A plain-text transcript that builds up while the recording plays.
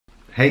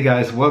Hey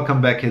guys,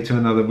 welcome back here to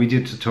another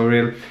video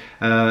tutorial.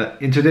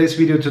 In today's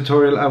video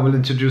tutorial I will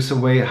introduce a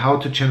way how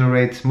to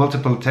generate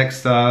multiple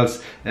text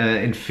styles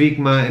in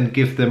Figma and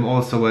give them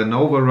also an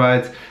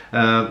override.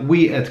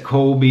 We at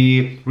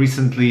Kobe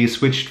recently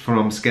switched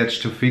from Sketch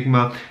to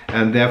Figma,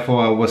 and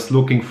therefore I was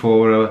looking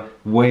for a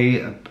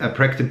way, a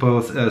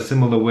practical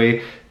similar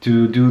way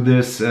to do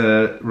this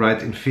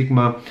right in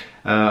Figma.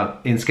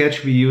 In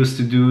Sketch we used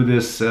to do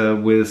this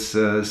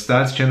with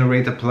Styles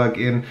Generator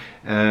plugin,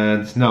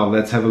 and now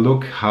let's have a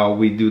look how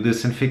we do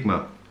this in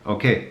Figma.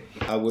 Okay,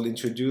 I will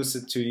introduce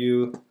it to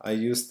you. I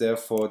use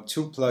therefore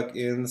two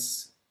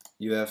plugins.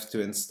 You have to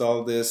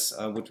install this.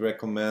 I would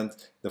recommend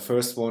the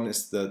first one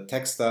is the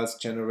TechStars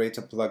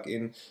Generator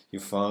plugin. You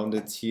found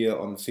it here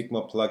on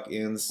Figma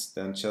Plugins,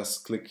 then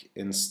just click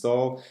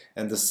install.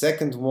 And the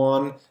second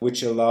one,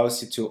 which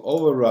allows you to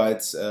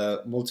override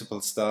multiple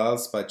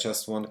styles by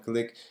just one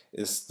click,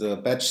 is the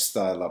Batch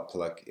Styler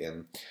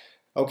plugin.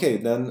 Okay,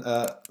 then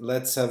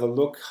let's have a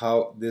look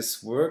how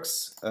this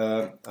works.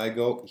 I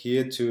go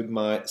here to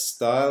my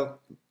style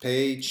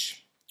page.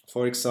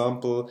 For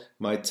example,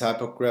 my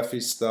typography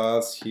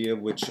styles here,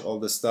 which all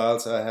the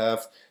styles I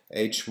have,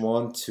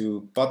 H1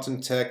 to button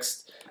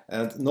text.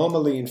 And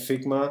normally in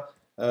Figma,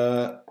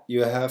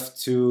 you have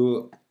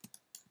to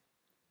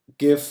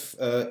give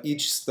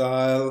each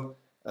style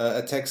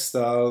a text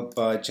style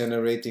by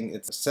generating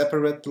it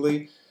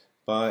separately,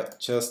 by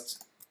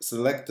just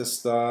select the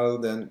style,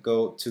 then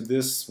go to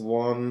this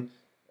one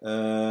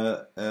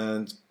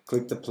and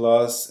click the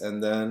plus,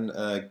 and then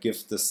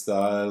give the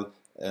style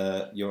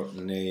your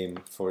name,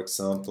 for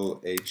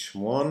example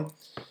H1,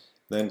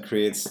 then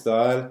create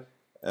style,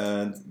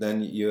 and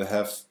then you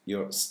have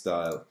your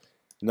style.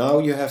 Now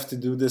you have to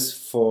do this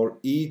for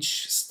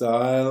each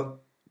style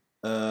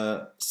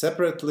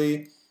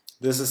separately.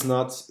 This is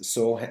not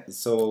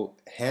so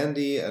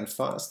handy and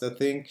fast, I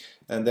think,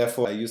 and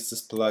therefore I use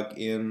this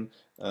plugin,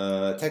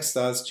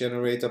 TechStars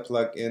Generator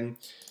plugin.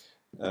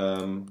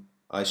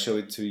 I show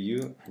it to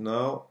you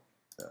now.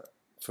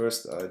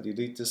 First I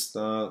delete the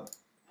style.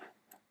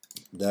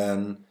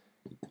 Then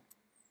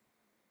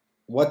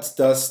what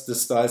does the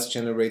Styles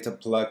Generator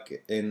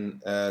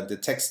plugin, the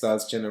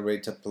TechStars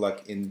Generator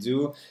plugin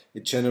do?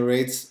 It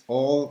generates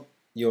all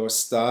your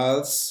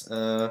styles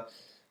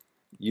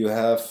you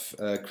have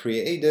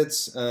created,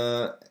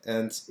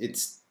 and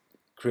it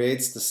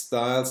creates the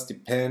styles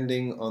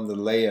depending on the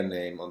layer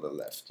name on the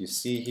left. You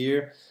see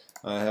here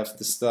I have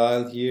the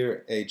style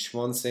here,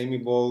 H1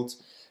 semi-bold.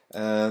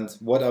 And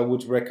what I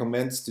would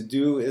recommend to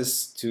do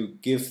is to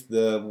give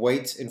the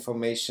weight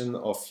information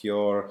of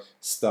your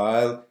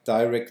style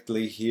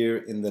directly here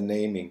in the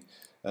naming.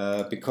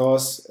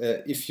 Because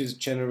if you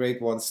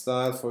generate one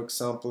style, for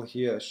example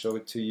here, I show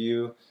it to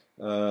you,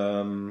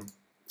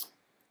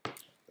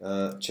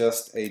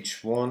 just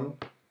H1,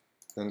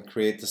 and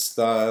create the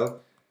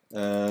style,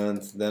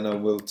 and then I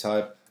will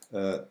type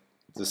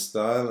the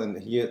style,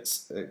 and here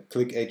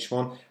click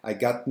H1. I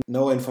got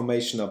no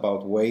information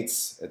about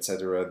weights,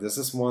 etc. This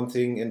is one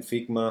thing in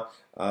Figma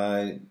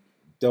I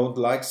don't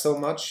like so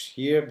much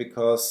here,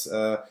 because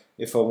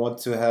if I want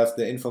to have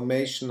the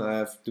information, I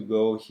have to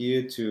go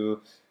here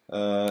to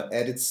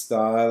edit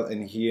style,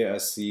 and here I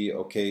see,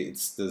 okay,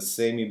 it's the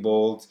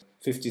semi-bold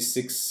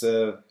 56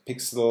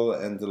 pixel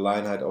and the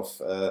line height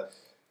of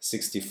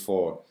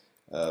 64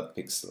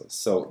 pixels.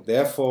 So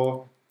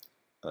therefore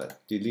I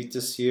delete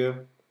this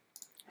here.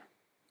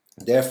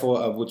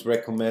 Therefore, I would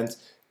recommend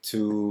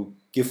to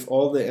give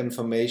all the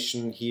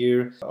information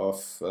here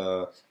of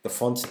the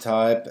font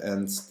type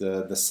and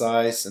the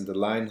size and the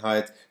line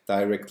height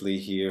directly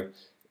here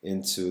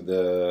into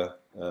the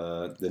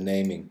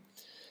naming.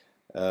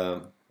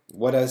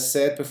 What I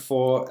said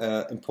before,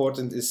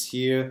 important is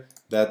here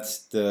that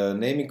the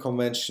naming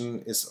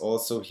convention is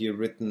also here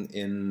written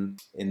in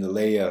the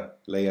layer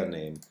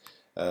name.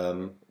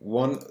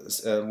 One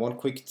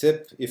quick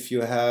tip: if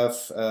you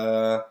have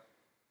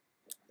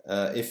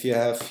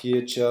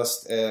here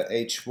just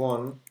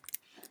H1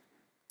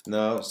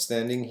 now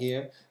standing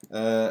here,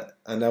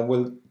 and I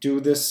will do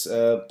this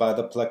by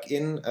the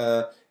plugin,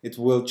 it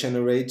will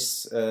generate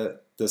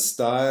the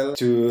style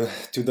to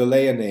the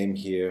layer name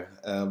here.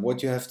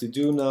 What you have to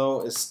do now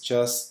is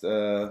just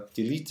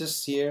delete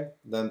this here,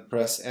 then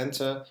press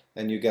enter,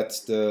 and you get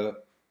the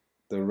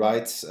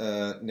right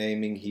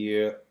naming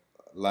here,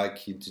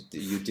 like you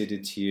did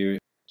it here.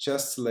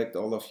 Just select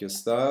all of your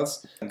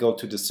styles and go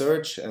to the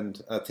search,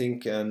 and I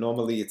think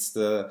normally it's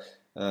the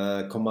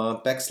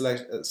command /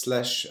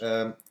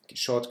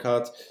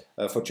 shortcut.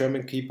 For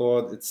German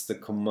keyboard it's the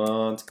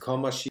command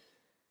comma.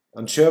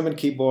 On German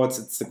keyboards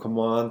it's the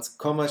command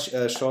comma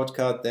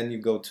shortcut. Then you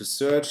go to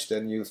search,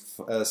 then you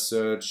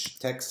search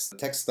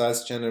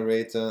TechStars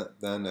Generator,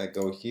 then I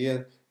go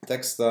here,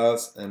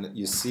 TechStars, and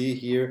you see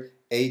here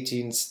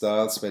 18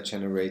 styles were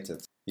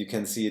generated. You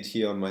can see it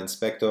here on my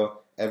inspector.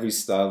 Every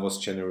style was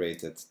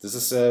generated. This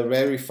is a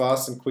very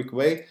fast and quick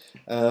way,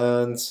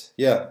 and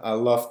yeah, I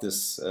love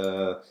this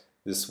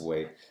this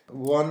way.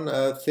 One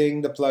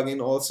thing the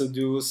plugin also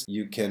does,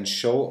 you can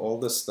show all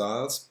the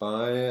styles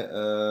by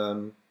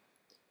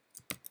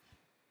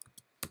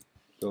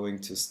going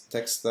to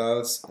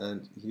TechStars,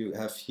 and you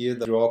have here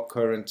the draw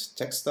current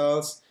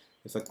textiles.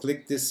 If I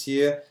click this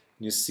here,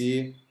 you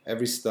see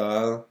every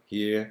style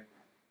here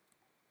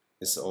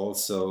is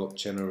also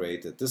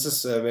generated. This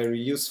is very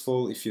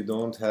useful if you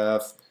don't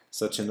have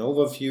such an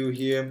overview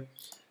here.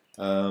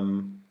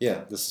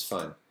 Yeah, this is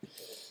fine.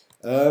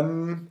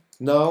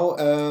 Now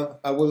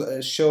I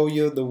will show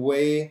you the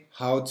way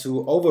how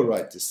to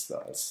overwrite these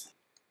styles.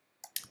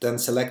 Then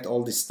select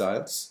all these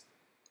styles.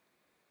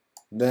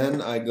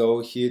 Then I go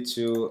here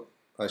to,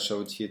 I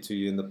show it here to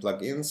you in the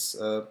plugins,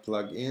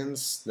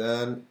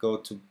 then go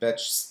to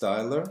batch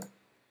styler.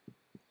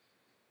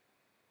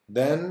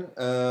 Then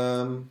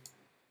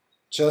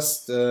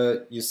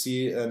you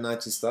see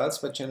 90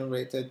 styles were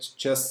generated.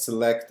 Just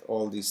select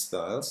all these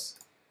styles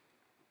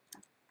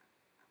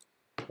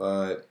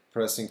by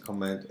pressing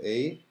Command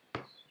A.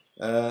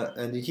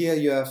 And here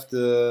you have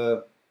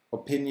the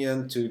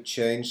opinion to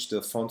change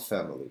the font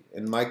family.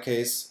 In my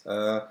case,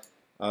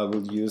 I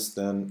will use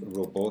then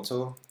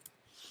Roboto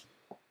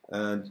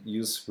and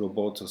use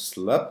Roboto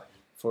Slab,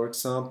 for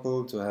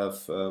example, to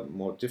have a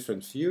more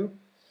different view.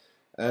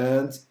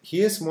 And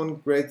here's one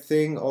great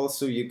thing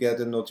also, you get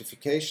a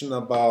notification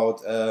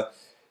about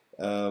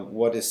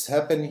what is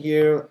happening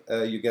here.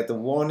 You get a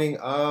warning,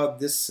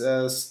 this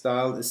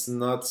style is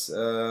not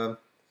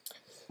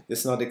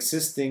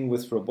existing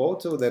with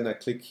Roboto. Then I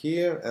click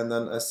here and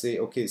then I say,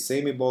 okay,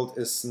 semi-bold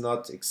is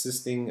not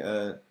existing,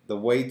 the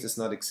weight is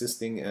not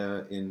existing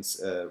in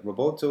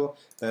Roboto.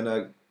 Then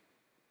I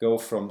go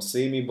from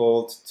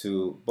semi-bold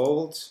to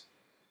bold,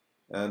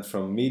 and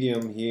from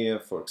medium here,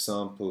 for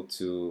example,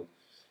 to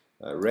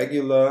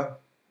regular,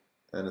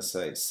 and I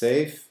say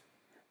save,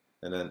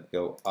 and then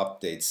go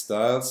update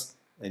styles,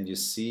 and you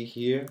see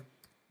here,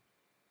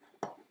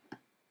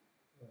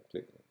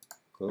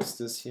 close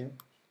this here,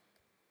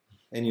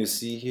 and you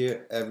see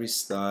here every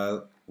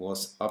style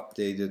was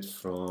updated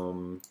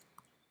from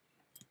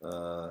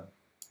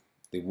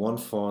the one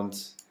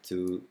font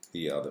to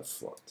the other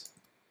font.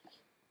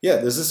 Yeah,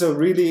 this is a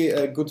really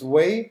good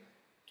way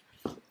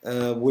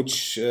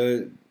which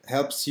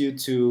helps you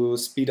to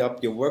speed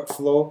up your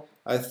workflow,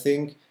 I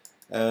think.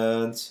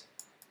 And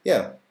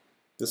yeah,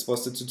 this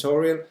was the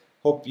tutorial.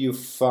 Hope you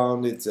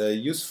found it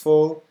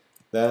useful.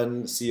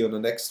 Then see you on the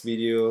next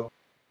video.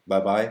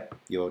 Bye bye,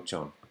 your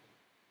John.